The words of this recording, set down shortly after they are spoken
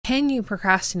continue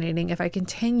procrastinating, if I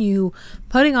continue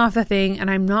putting off the thing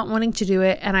and I'm not wanting to do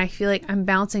it and I feel like I'm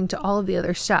bouncing to all of the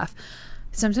other stuff,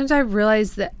 sometimes I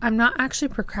realize that I'm not actually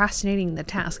procrastinating the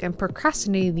task. I'm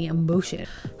procrastinating the emotion.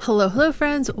 Hello,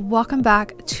 friends. Welcome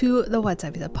back to the What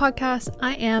Savvy Said podcast.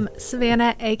 I am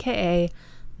Savannah, aka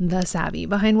The Savvy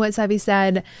behind What Savvy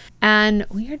Said, and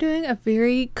we are doing a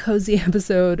very cozy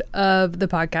episode of the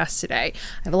podcast today.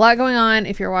 I have a lot going on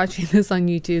if you're watching this on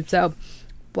YouTube, so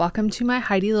welcome to my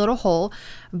hidey little hole.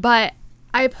 But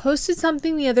I posted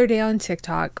something the other day on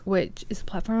TikTok, which is a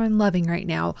platform I'm loving right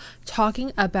now,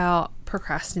 talking about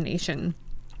procrastination.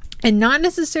 And not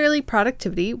necessarily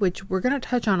productivity, which we're going to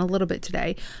touch on a little bit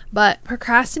today, but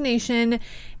procrastination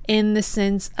in the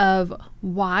sense of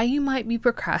why you might be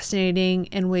procrastinating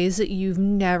in ways that you've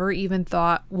never even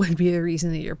thought would be the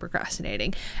reason that you're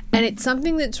procrastinating. And it's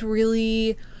something that's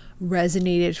really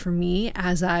resonated for me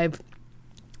as I've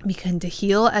begun to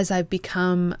heal, as I've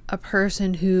become a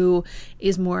person who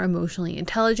is more emotionally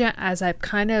intelligent, as I've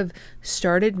kind of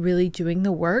started really doing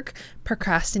the work.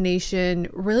 Procrastination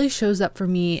really shows up for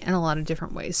me in a lot of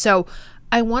different ways. So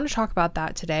I want to talk about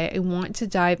that today. I want to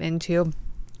dive into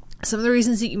some of the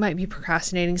reasons that you might be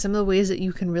procrastinating, some of the ways that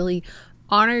you can really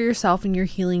honor yourself in your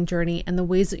healing journey and the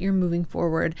ways that you're moving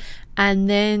forward. And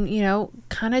then,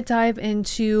 kind of dive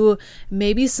into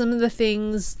maybe some of the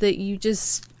things that you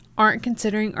just aren't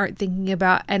considering, aren't thinking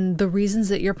about, and the reasons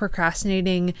that you're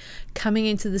procrastinating coming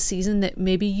into the season that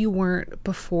maybe you weren't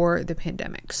before the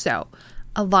pandemic. So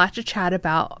a lot to chat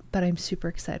about, but I'm super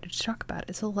excited to talk about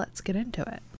it. So let's get into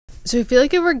it. So I feel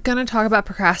like if we're going to talk about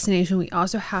procrastination, we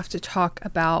also have to talk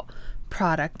about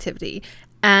productivity.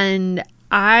 And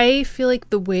I feel like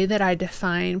the way that I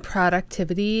define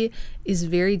productivity is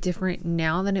very different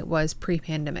now than it was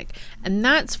pre-pandemic. And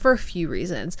that's for a few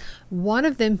reasons. One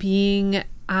of them being,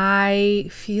 I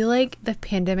feel like the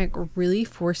pandemic really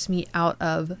forced me out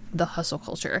of the hustle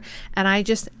culture. And I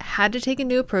just had to take a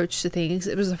new approach to things.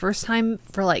 It was the first time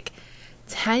for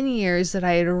 10 years that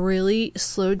I had really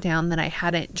slowed down, that I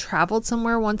hadn't traveled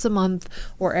somewhere once a month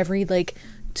or every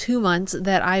 2 months,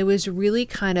 that I was really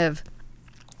kind of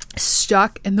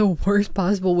stuck in the worst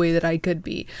possible way that I could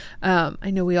be.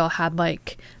 I know we all had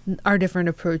our different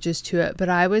approaches to it, but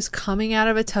I was coming out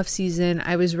of a tough season.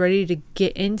 I was ready to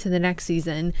get into the next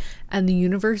season, and the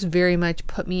universe very much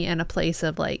put me in a place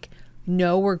of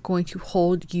no, we're going to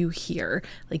hold you here.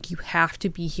 You have to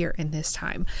be here in this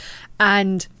time.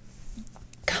 And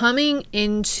coming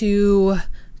into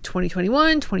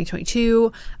 2021,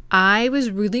 2022, I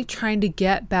was really trying to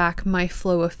get back my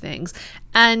flow of things.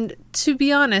 And to be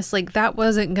honest, that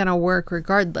wasn't going to work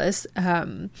regardless,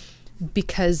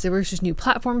 because there was just new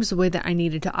platforms. The way that I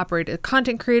needed to operate as a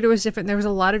content creator was different. There was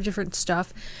a lot of different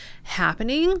stuff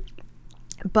happening.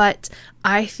 But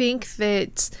I think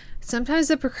that sometimes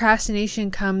the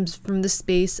procrastination comes from the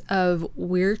space of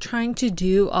we're trying to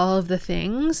do all of the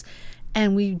things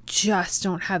and we just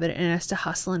don't have it in us to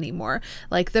hustle anymore.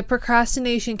 The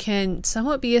procrastination can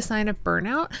somewhat be a sign of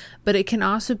burnout, but it can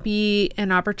also be an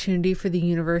opportunity for the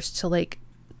universe to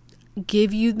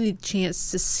give you the chance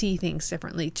to see things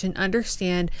differently, to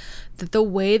understand that the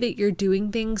way that you're doing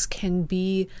things can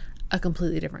be a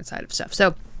completely different side of stuff.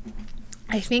 So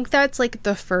I think that's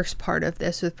the first part of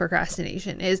this with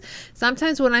procrastination is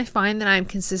sometimes when I find that I'm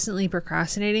consistently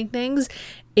procrastinating things,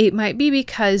 it might be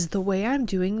because the way I'm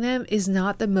doing them is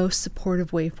not the most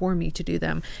supportive way for me to do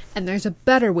them. And there's a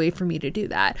better way for me to do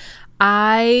that.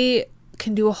 I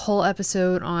can do a whole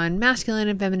episode on masculine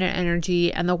and feminine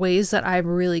energy and the ways that I've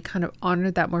really kind of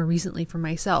honored that more recently for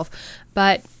myself.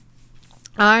 But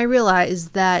I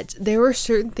realized that there were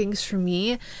certain things for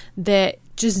me that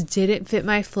just didn't fit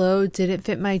my flow, didn't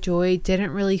fit my joy, didn't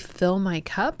really fill my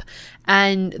cup.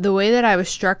 And the way that I was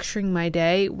structuring my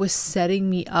day was setting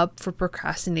me up for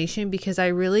procrastination because I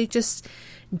really just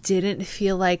didn't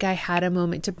feel like I had a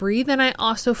moment to breathe. And I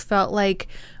also felt like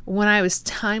when I was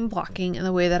time blocking in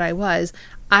the way that I was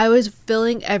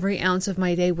filling every ounce of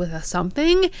my day with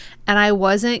something, and I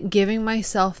wasn't giving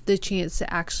myself the chance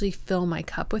to actually fill my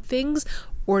cup with things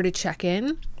or to check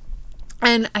in.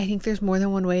 And I think there's more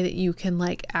than one way that you can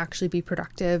actually be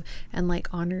productive and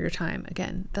honor your time.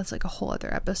 Again, that's a whole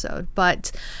other episode.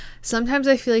 But sometimes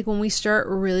I feel like when we start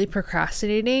really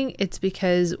procrastinating, it's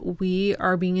because we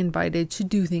are being invited to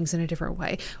do things in a different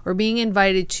way. We're being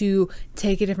invited to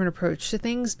take a different approach to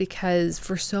things because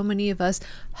for so many of us,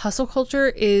 hustle culture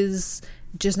is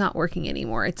just not working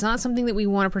anymore. It's not something that we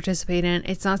want to participate in.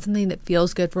 It's not something that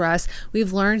feels good for us.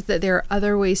 We've learned that there are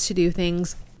other ways to do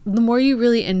things. The more you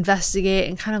really investigate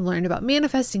and kind of learn about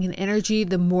manifesting and energy,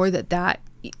 the more that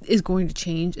is going to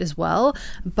change as well.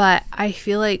 But I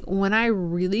feel like when I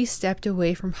really stepped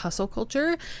away from hustle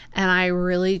culture and I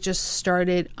really just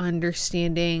started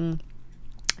understanding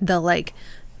the like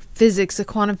physics, the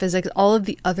quantum physics, all of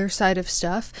the other side of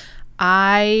stuff,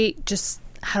 I just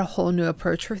had a whole new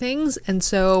approach for things. And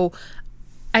so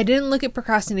I didn't look at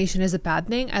procrastination as a bad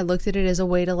thing. I looked at it as a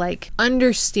way to like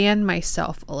understand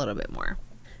myself a little bit more.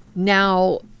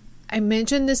 Now, I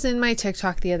mentioned this in my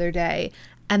TikTok the other day,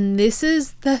 and this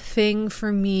is the thing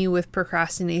for me with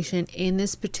procrastination in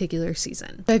this particular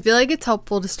season. I feel like it's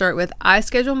helpful to start with, I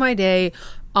schedule my day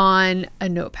on a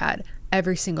notepad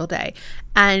every single day.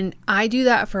 And I do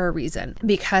that for a reason,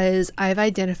 because I've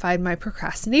identified my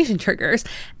procrastination triggers,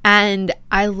 and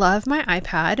I love my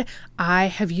iPad. I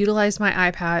have utilized my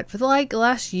iPad for the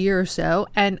last year or so,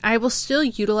 and I will still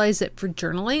utilize it for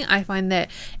journaling. I find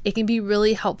that it can be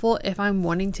really helpful if I'm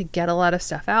wanting to get a lot of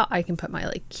stuff out. I can put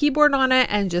my keyboard on it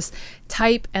and just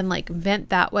type and vent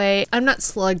that way. I'm not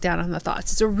slugged down on the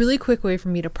thoughts. It's a really quick way for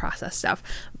me to process stuff.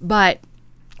 But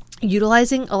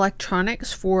utilizing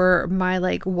electronics for my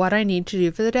what I need to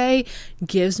do for the day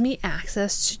gives me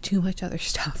access to too much other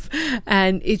stuff,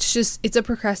 and it's a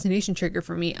procrastination trigger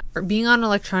for me. Being on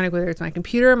electronic, whether it's my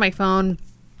computer, my phone,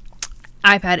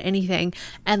 iPad, anything,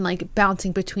 and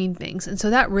bouncing between things, and so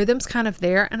that rhythm's kind of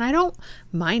there, and I don't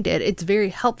mind it. It's very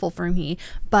helpful for me.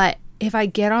 But if I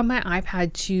get on my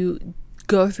iPad to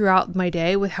go throughout my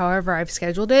day with however I've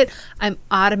scheduled it, I'm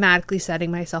automatically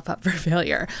setting myself up for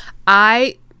failure.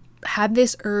 I had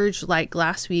this urge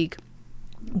last week,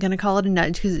 I'm gonna call it a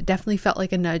nudge because it definitely felt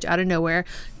like a nudge out of nowhere,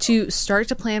 to start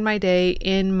to plan my day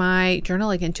in my journal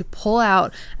again, to pull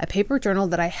out a paper journal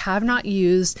that I have not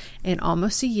used in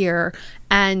almost a year,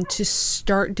 and to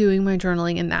start doing my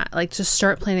journaling in that, to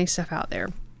start planning stuff out there.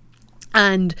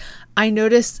 And I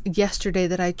noticed yesterday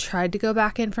that I tried to go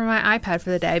back in for my iPad for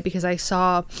the day because I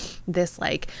saw this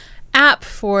app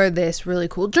for this really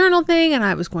cool journal thing, and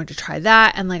I was going to try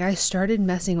that, and I started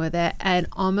messing with it, and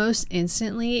almost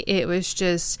instantly it was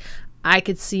just, I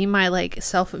could see my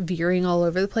self veering all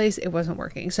over the place. It wasn't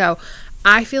working. So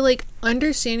I feel like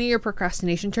understanding your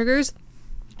procrastination triggers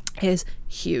is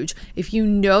huge. If you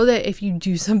know that if you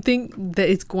do something that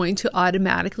it's going to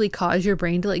automatically cause your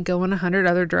brain to go in 100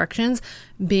 other directions,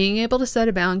 being able to set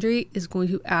a boundary is going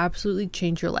to absolutely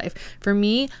change your life. For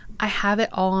me, I have it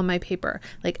all on my paper.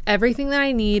 Everything that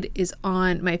I need is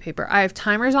on my paper. I have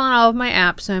timers on all of my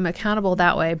apps, so I'm accountable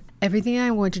that way. Everything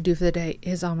I want to do for the day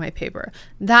is on my paper.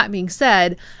 That being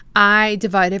said, I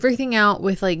divide everything out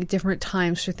with different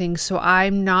times for things, so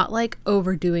I'm not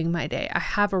overdoing my day. I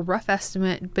have a rough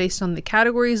estimate based on the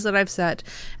categories that I've set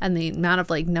and the amount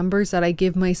of numbers that I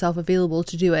give myself available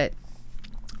to do it,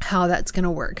 how that's going to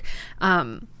work.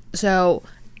 So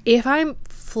if I'm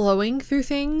flowing through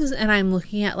things and I'm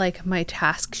looking at my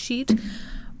task sheet,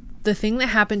 the thing that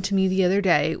happened to me the other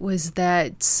day was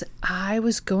that I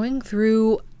was going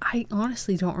through, I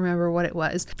honestly don't remember what it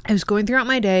was. I was going throughout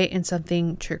my day and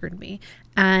something triggered me,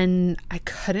 and I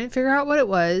couldn't figure out what it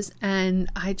was, and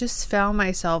I just found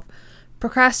myself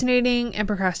procrastinating.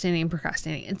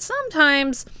 And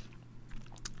sometimes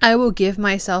I will give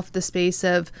myself the space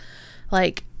of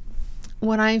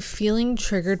when I'm feeling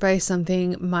triggered by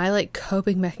something, my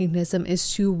coping mechanism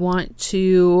is to want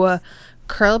to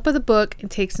curl up with a book and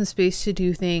take some space to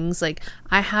do things.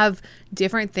 I have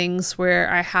different things where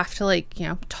I have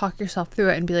to talk yourself through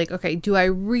it and be okay, do I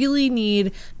really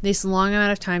need this long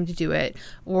amount of time to do it?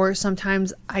 Or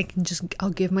sometimes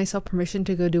I'll give myself permission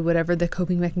to go do whatever the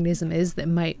coping mechanism is that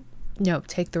might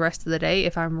take the rest of the day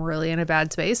if I'm really in a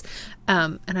bad space,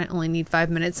 and I only need 5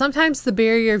 minutes. Sometimes the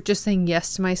barrier of just saying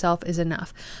yes to myself is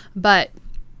enough. But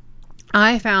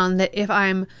I found that if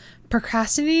I'm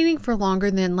procrastinating for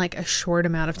longer than a short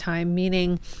amount of time,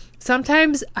 meaning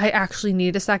sometimes I actually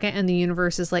need a second and the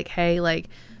universe is hey,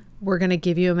 we're going to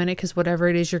give you a minute because whatever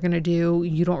it is you're going to do,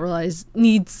 you don't realize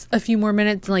needs a few more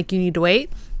minutes and you need to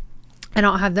wait. I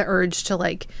don't have the urge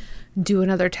to do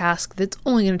another task that's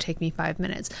only going to take me 5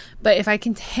 minutes. But if I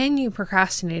continue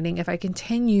procrastinating, if I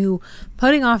continue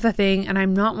putting off the thing and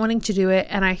I'm not wanting to do it,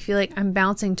 and I feel like I'm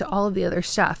bouncing to all of the other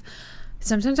stuff,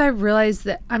 sometimes I realize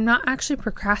that I'm not actually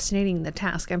procrastinating the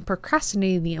task. I'm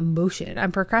procrastinating the emotion.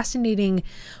 I'm procrastinating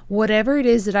whatever it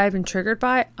is that I've been triggered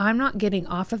by. I'm not getting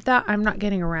off of that. I'm not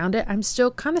getting around it. I'm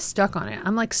still kind of stuck on it.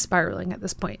 I'm spiraling at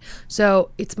this point. So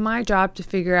it's my job to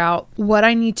figure out what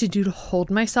I need to do to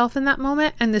hold myself in that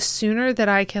moment. And the sooner that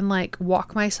I can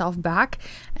walk myself back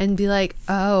and be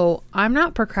oh, I'm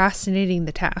not procrastinating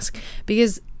the task.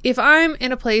 Because if I'm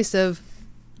in a place of,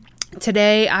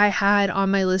 today I had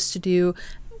on my list to do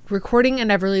recording a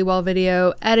Neverly Well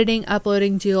video, editing,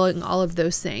 uploading, doing all of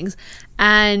those things.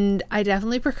 And I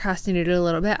definitely procrastinated a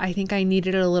little bit. I think I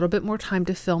needed a little bit more time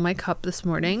to fill my cup this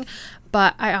morning,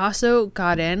 but I also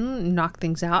got in, knocked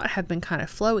things out, have been kind of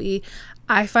flowy.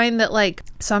 I find that like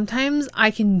sometimes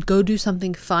I can go do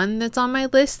something fun that's on my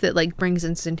list that like brings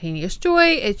instantaneous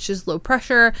joy. It's just low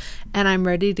pressure and I'm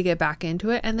ready to get back into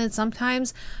it. And then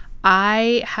sometimes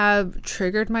I have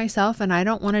triggered myself and I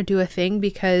don't want to do a thing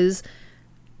because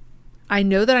I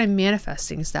know that I'm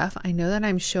manifesting stuff. I know that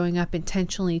I'm showing up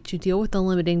intentionally to deal with the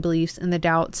limiting beliefs and the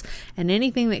doubts and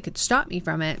anything that could stop me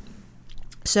from it.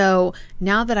 So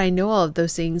now that I know all of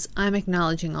those things, I'm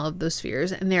acknowledging all of those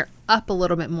fears and they're up a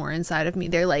little bit more inside of me.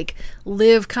 They're like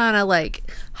live kind of like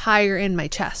higher in my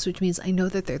chest, which means I know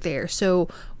that they're there. So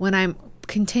when I'm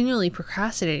continually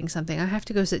procrastinating something, I have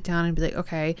to go sit down and be like,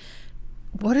 okay,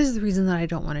 what is the reason that I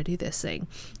don't want to do this thing?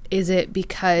 Is it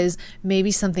because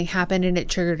maybe something happened and it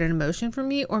triggered an emotion for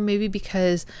me? Or maybe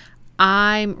because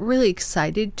I'm really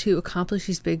excited to accomplish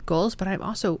these big goals, but I'm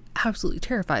also absolutely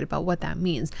terrified about what that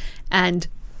means. And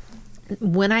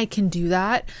when I can do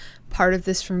that, part of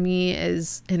this for me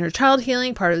is inner child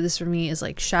healing. Part of this for me is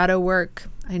like shadow work.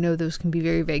 I know those can be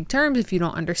very vague terms. If you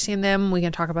don't understand them, we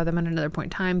can talk about them at another point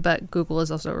in time, but Google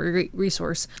is also a great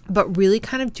resource. But really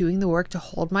kind of doing the work to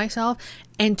hold myself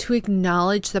and to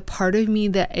acknowledge the part of me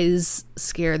that is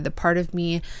scared, the part of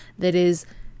me that is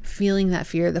feeling that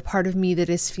fear, the part of me that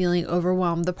is feeling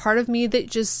overwhelmed, the part of me that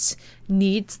just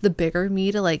needs the bigger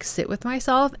me to like sit with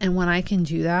myself. And when I can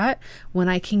do that, when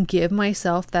I can give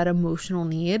myself that emotional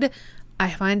need, I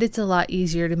find it's a lot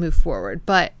easier to move forward.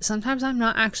 But sometimes I'm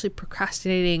not actually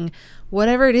procrastinating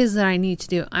whatever it is that I need to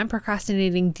do. I'm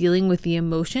procrastinating dealing with the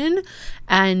emotion,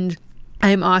 and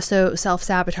I'm also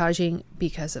self-sabotaging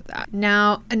because of that.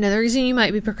 Now, another reason you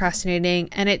might be procrastinating,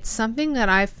 and it's something that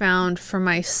I've found for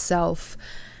myself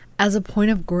as a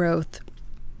point of growth,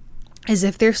 is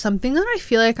if there's something that I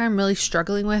feel like I'm really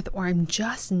struggling with, or I'm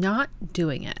just not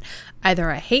doing it. Either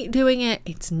I hate doing it,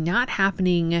 it's not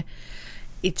happening,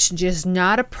 it's just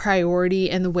not a priority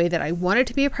in the way that I want it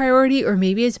to be a priority, or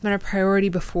maybe it's been a priority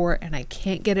before and I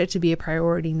can't get it to be a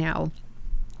priority now,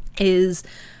 is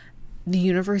the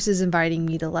universe is inviting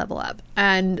me to level up.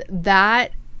 And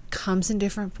that comes in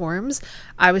different forms.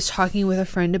 I was talking with a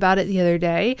friend about it the other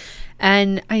day,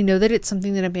 and I know that it's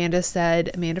something that Amanda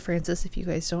said. Amanda Francis, if you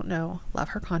guys don't know, love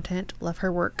her content, love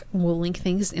her work. We'll link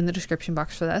things in the description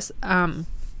box for this.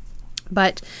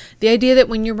 But the idea that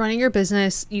when you're running your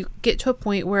business, you get to a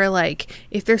point where like,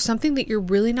 if there's something that you're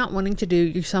really not wanting to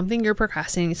do, something you're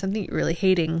procrastinating, something you're really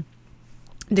hating,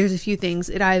 there's a few things.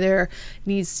 It either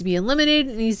needs to be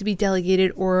eliminated, it needs to be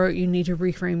delegated, or you need to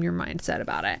reframe your mindset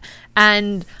about it.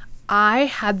 And I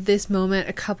had this moment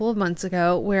a couple of months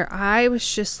ago where I was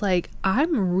just like,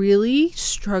 I'm really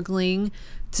struggling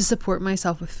to support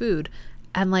myself with food.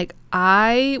 And like,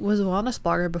 I was a wellness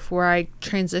blogger before I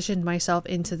transitioned myself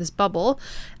into this bubble.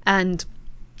 And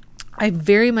I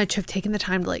very much have taken the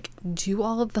time to like do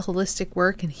all of the holistic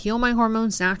work and heal my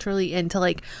hormones naturally, and to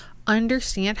like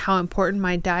understand how important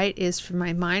my diet is for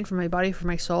my mind, for my body, for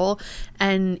my soul,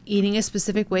 and eating a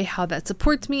specific way, how that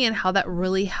supports me and how that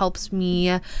really helps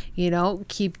me,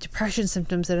 keep depression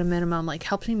symptoms at a minimum, like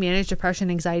helps me manage depression,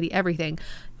 anxiety, everything.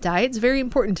 Diet's very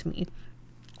important to me.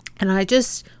 And I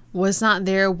just was not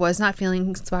there, was not feeling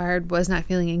inspired, was not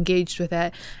feeling engaged with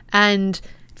it. And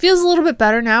it feels a little bit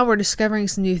better now. We're discovering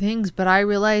some new things, but I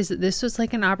realized that this was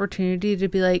like an opportunity to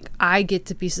be like, I get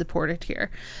to be supported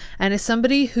here. And as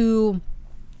somebody who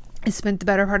has spent the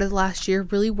better part of the last year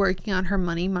really working on her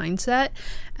money mindset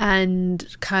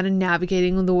and kind of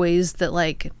navigating the ways that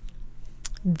like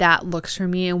that looks for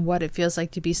me and what it feels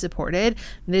like to be supported,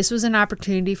 this was an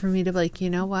opportunity for me to be like, you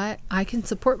know what? I can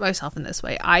support myself in this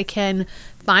way. I can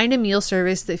find a meal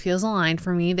service that feels aligned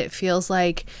for me, that feels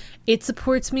like it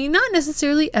supports me, not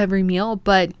necessarily every meal,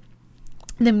 but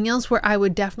the meals where I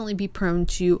would definitely be prone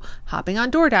to hopping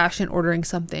on DoorDash and ordering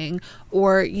something,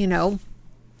 or,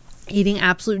 eating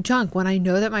absolute junk when I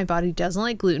know that my body doesn't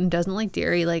like gluten, doesn't like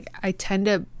dairy. Like, I tend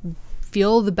to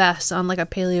feel the best on like a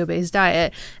paleo-based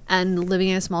diet, and living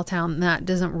in a small town, that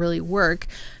doesn't really work.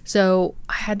 So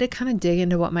I had to kind of dig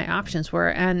into what my options were,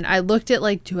 and I looked at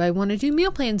like, do I want to do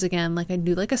meal plans again? Like, I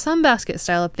do like a sunbasket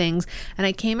style of things, and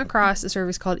I came across a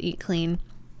service called Eat Clean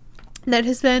that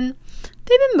they've been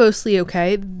mostly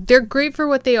okay. They're great for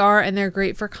what they are, and they're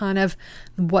great for kind of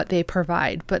what they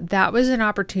provide. But that was an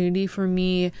opportunity for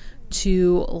me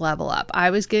to level up.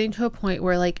 I was getting to a point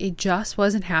where like it just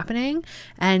wasn't happening,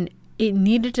 and it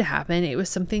needed to happen. It was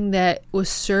something that was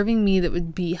serving me, that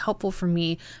would be helpful for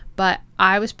me, but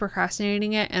I was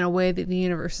procrastinating it in a way that the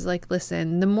universe is like,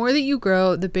 listen, the more that you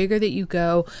grow, the bigger that you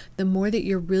go, the more that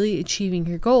you're really achieving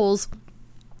your goals.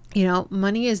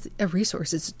 Money is a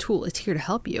resource. It's a tool. It's here to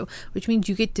help you, which means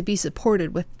you get to be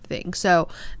supported with things. So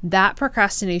that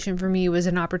procrastination for me was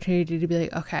an opportunity to be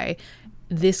like, okay,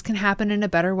 this can happen in a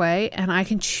better way, and I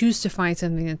can choose to find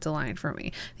something that's aligned for me.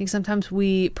 I think sometimes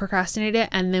we procrastinate it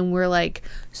and then we're like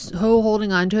so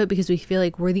holding on to it because we feel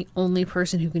like we're the only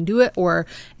person who can do it, or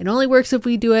it only works if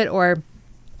we do it, or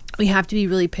we have to be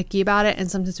really picky about it. And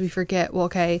sometimes we forget, well,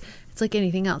 okay, it's like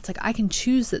anything else. Like, I can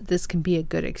choose that this can be a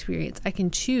good experience. I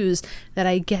can choose that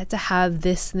I get to have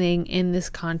this thing in this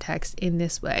context in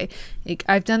this way. Like,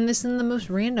 I've done this in the most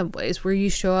random ways where you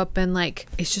show up and like,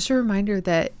 it's just a reminder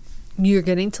that you're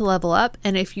getting to level up.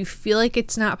 And if you feel like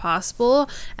it's not possible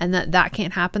and that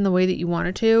can't happen the way that you want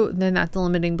it to, then that's a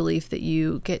limiting belief that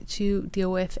you get to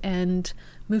deal with and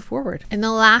move forward. And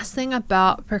the last thing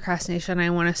about procrastination I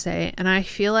want to say, and I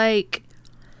feel like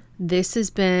this has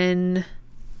been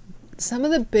some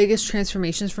of the biggest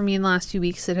transformations for me in the last 2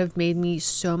 weeks that have made me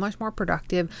so much more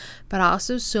productive, but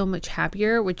also so much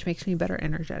happier, which makes me a better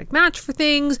energetic match for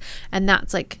things. And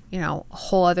that's like, a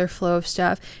whole other flow of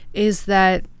stuff, is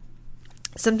that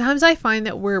sometimes I find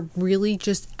that we're really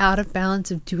just out of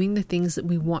balance of doing the things that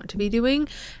we want to be doing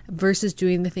versus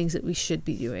doing the things that we should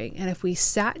be doing. And if we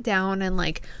sat down and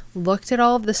like looked at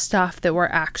all of the stuff that we're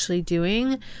actually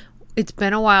doing, it's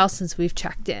been a while since we've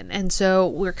checked in. And so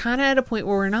we're kind of at a point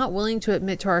where we're not willing to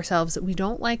admit to ourselves that we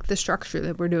don't like the structure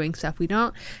that we're doing stuff. We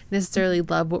don't necessarily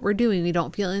love what we're doing. We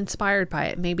don't feel inspired by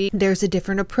it. Maybe there's a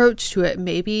different approach to it.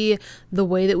 Maybe the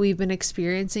way that we've been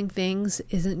experiencing things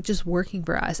isn't just working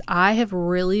for us. I have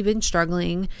really been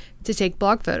struggling to take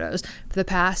blog photos for the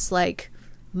past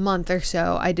month or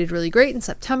so. I did really great in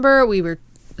September. We were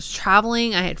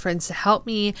traveling. I had friends to help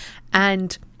me,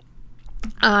 and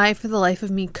I, for the life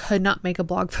of me, could not make a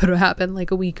blog photo happen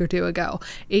like a week or two ago.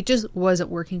 It just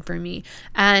wasn't working for me.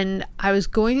 And I was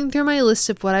going through my list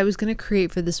of what I was going to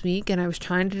create for this week, and I was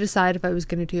trying to decide if I was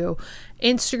going to do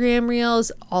Instagram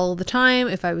reels all the time,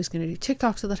 if I was going to do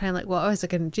TikToks all the time, what was I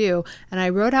going to do? And I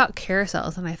wrote out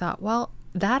carousels, and I thought, well,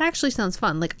 that actually sounds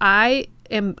fun. I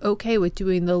am okay with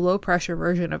doing the low pressure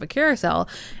version of a carousel,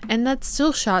 and that's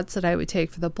still shots that I would take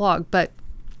for the blog. But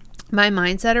my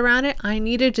mindset around it, I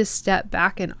needed to step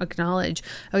back and acknowledge,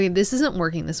 okay, this isn't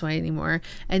working this way anymore.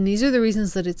 And these are the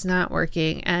reasons that it's not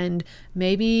working. And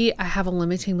maybe I have a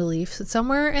limiting belief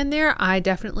somewhere in there. I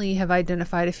definitely have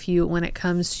identified a few when it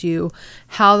comes to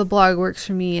how the blog works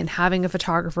for me, and having a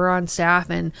photographer on staff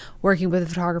and working with a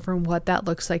photographer and what that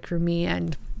looks like for me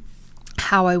and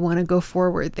how I want to go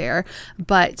forward there.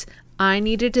 But I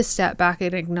needed to step back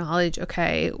and acknowledge,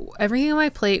 okay, everything on my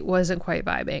plate wasn't quite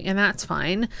vibing, and that's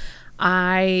fine.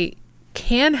 I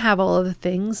can have all of the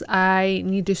things. I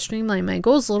need to streamline my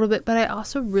goals a little bit, but I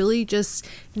also really just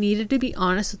needed to be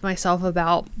honest with myself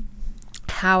about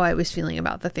how I was feeling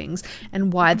about the things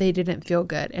and why they didn't feel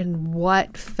good and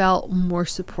what felt more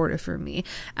supportive for me.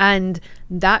 And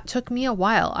that took me a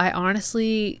while. I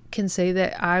honestly can say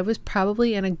that I was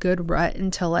probably in a good rut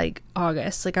until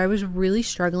August. I was really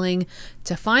struggling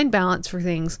to find balance for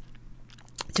things,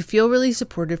 to feel really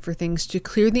supported for things, to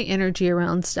clear the energy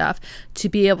around stuff, to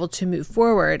be able to move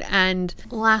forward. And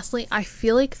lastly, I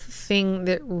feel like the thing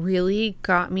that really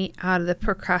got me out of the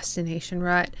procrastination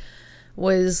rut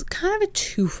was kind of a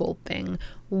twofold thing.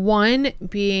 One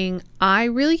being, I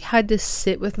really had to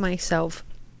sit with myself,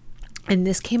 and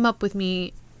this came up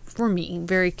for me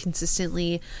very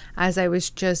consistently as I was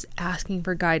just asking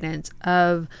for guidance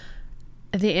of,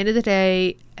 at the end of the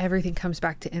day, everything comes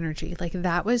back to energy.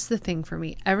 That was the thing for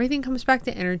me. Everything comes back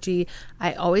to energy.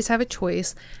 I always have a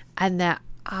choice, and that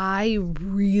I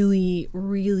really,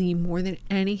 really, more than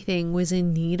anything, was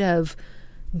in need of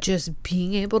just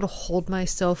being able to hold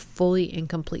myself fully and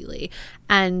completely.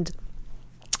 And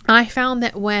I found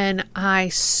that when I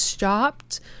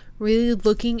stopped really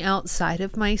looking outside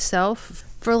of myself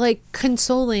for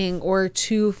consoling or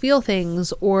to feel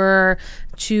things or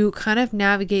to kind of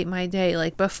navigate my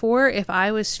day. Before, if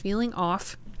I was feeling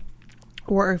off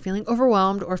or feeling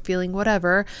overwhelmed or feeling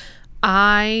whatever,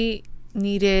 I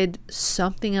needed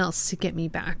something else to get me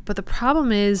back. But the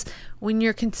problem is, when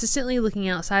you're consistently looking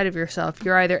outside of yourself,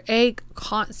 you're either A,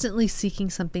 constantly seeking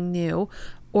something new,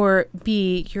 or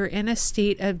B, you're in a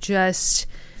state of just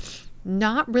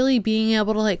not really being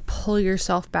able to pull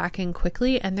yourself back in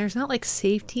quickly, and there's not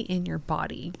safety in your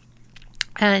body.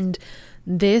 And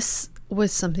this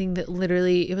was something that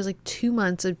literally, it was 2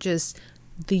 months of just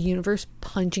the universe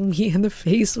punching me in the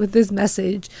face with this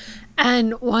message.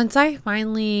 And once I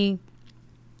finally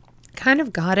kind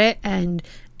of got it and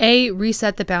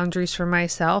reset the boundaries for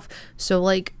myself. So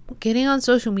like getting on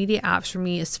social media apps for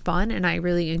me is fun and I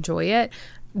really enjoy it.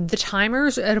 The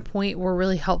timers at a point were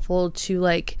really helpful to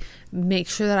like make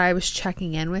sure that I was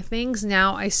checking in with things.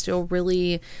 Now I still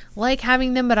really like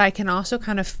having them, but I can also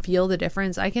kind of feel the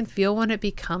difference. I can feel when it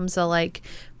becomes a like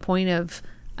point of,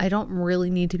 I don't really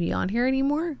need to be on here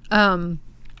anymore.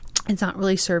 It's not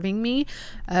really serving me.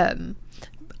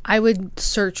 I would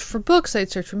search for books. I'd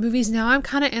search for movies. Now I'm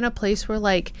kind of in a place where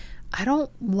like, I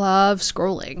don't love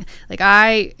scrolling. Like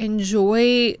I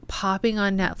enjoy popping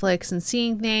on Netflix and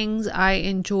seeing things. I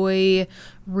enjoy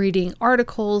reading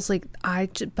articles.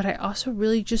 But I also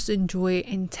really just enjoy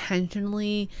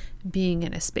intentionally being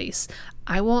in a space.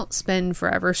 I won't spend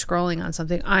forever scrolling on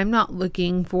something. I'm not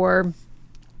looking for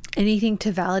anything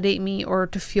to validate me or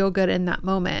to feel good in that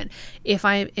moment. If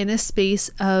I'm in a space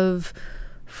of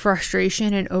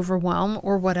frustration and overwhelm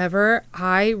or whatever,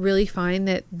 I really find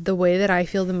that the way that I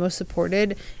feel the most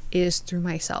supported is through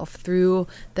myself, through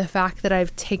the fact that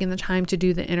I've taken the time to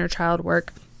do the inner child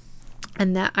work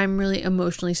and that I'm really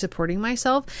emotionally supporting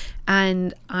myself,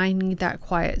 and I need that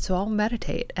quiet. So I'll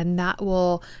meditate and that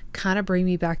will kind of bring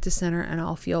me back to center and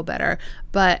I'll feel better.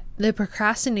 But the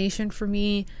procrastination for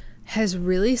me has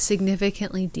really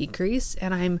significantly decreased,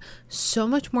 and I'm so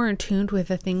much more in tune with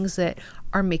the things that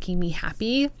are making me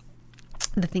happy,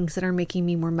 the things that are making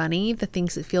me more money, the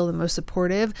things that feel the most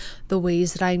supportive, the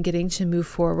ways that I'm getting to move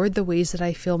forward, the ways that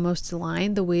I feel most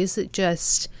aligned, the ways that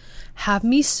just have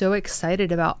me so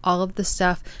excited about all of the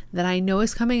stuff that I know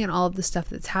is coming and all of the stuff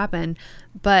that's happened.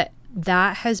 But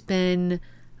that has been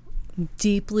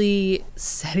deeply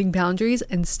setting boundaries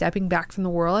and stepping back from the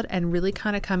world and really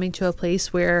kind of coming to a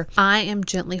place where I am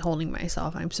gently holding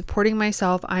myself. I'm supporting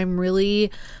myself. I'm really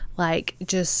like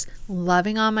just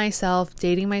loving on myself,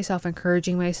 dating myself,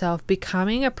 encouraging myself,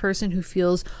 becoming a person who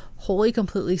feels wholly,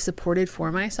 completely supported for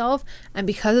myself. And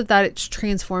because of that, it's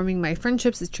transforming my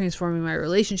friendships, it's transforming my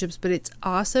relationships, but it's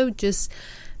also just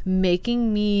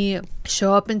making me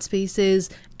show up in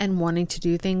spaces and wanting to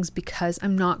do things because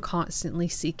I'm not constantly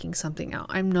seeking something out.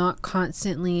 I'm not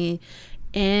constantly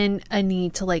in a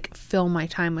need to like fill my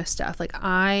time with stuff. Like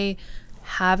I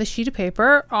have a sheet of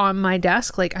paper on my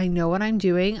desk. Like I know what I'm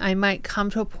doing. I might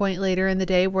come to a point later in the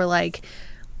day where like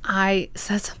I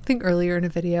said something earlier in a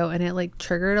video and it like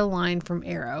triggered a line from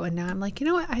Arrow, and now I'm like, you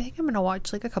know what, I think I'm gonna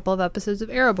watch like a couple of episodes of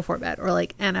Arrow before bed, or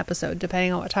like an episode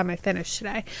depending on what time I finish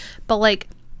today. But like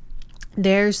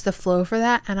there's the flow for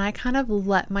that, and I kind of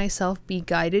let myself be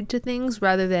guided to things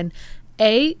rather than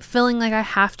feeling like I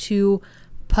have to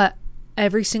put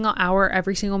every single hour,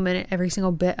 every single minute, every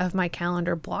single bit of my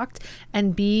calendar blocked,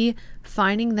 and B,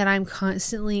 finding that I'm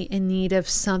constantly in need of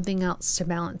something else to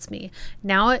balance me.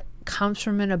 Now it comes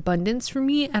from an abundance for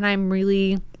me, and I'm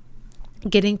really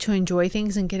getting to enjoy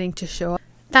things and getting to show up.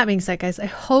 That being said, guys, I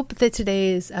hope that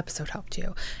today's episode helped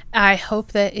you. I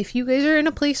hope that if you guys are in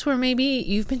a place where maybe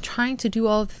you've been trying to do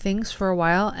all of the things for a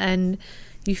while and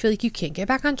you feel like you can't get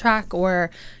back on track,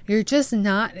 or you're just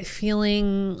not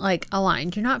feeling like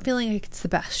aligned, you're not feeling like it's the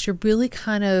best, you're really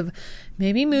kind of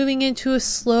maybe moving into a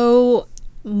slow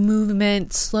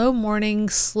movement, slow morning,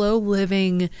 slow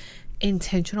living,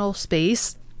 intentional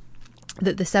space,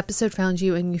 that this episode found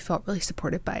you and you felt really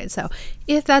supported by it. So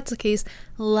if that's the case,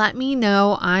 let me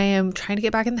know. I am trying to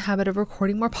get back in the habit of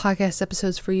recording more podcast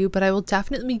episodes for you, but I will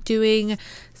definitely be doing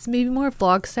some maybe more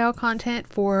vlog style content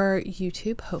for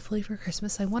YouTube, hopefully for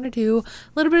Christmas. I want to do a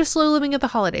little bit of slow living at the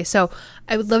holidays. So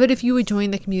I would love it if you would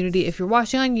join the community. If you're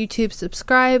watching on YouTube,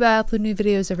 subscribe. I upload new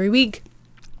videos every week.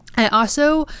 I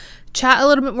also chat a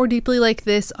little bit more deeply like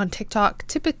this on TikTok,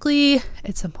 typically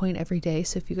at some point every day.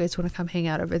 So if you guys want to come hang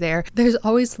out over there, there's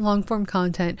always long form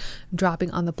content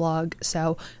dropping on the blog.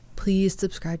 So please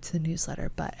subscribe to the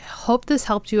newsletter. But I hope this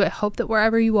helped you. I hope that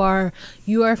wherever you are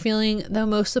feeling the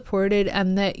most supported,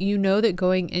 and that you know that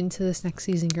going into this next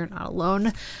season, you're not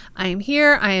alone. I am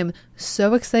here. I am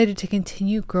so excited to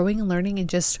continue growing and learning and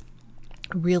just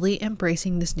really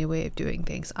embracing this new way of doing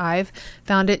things. I've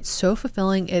found it so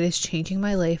fulfilling. It is changing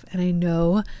my life, and I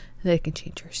know that it can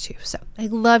change yours too. So I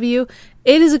love you.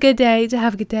 It is a good day to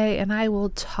have a good day, and I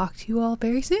will talk to you all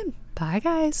very soon. Bye,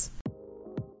 guys.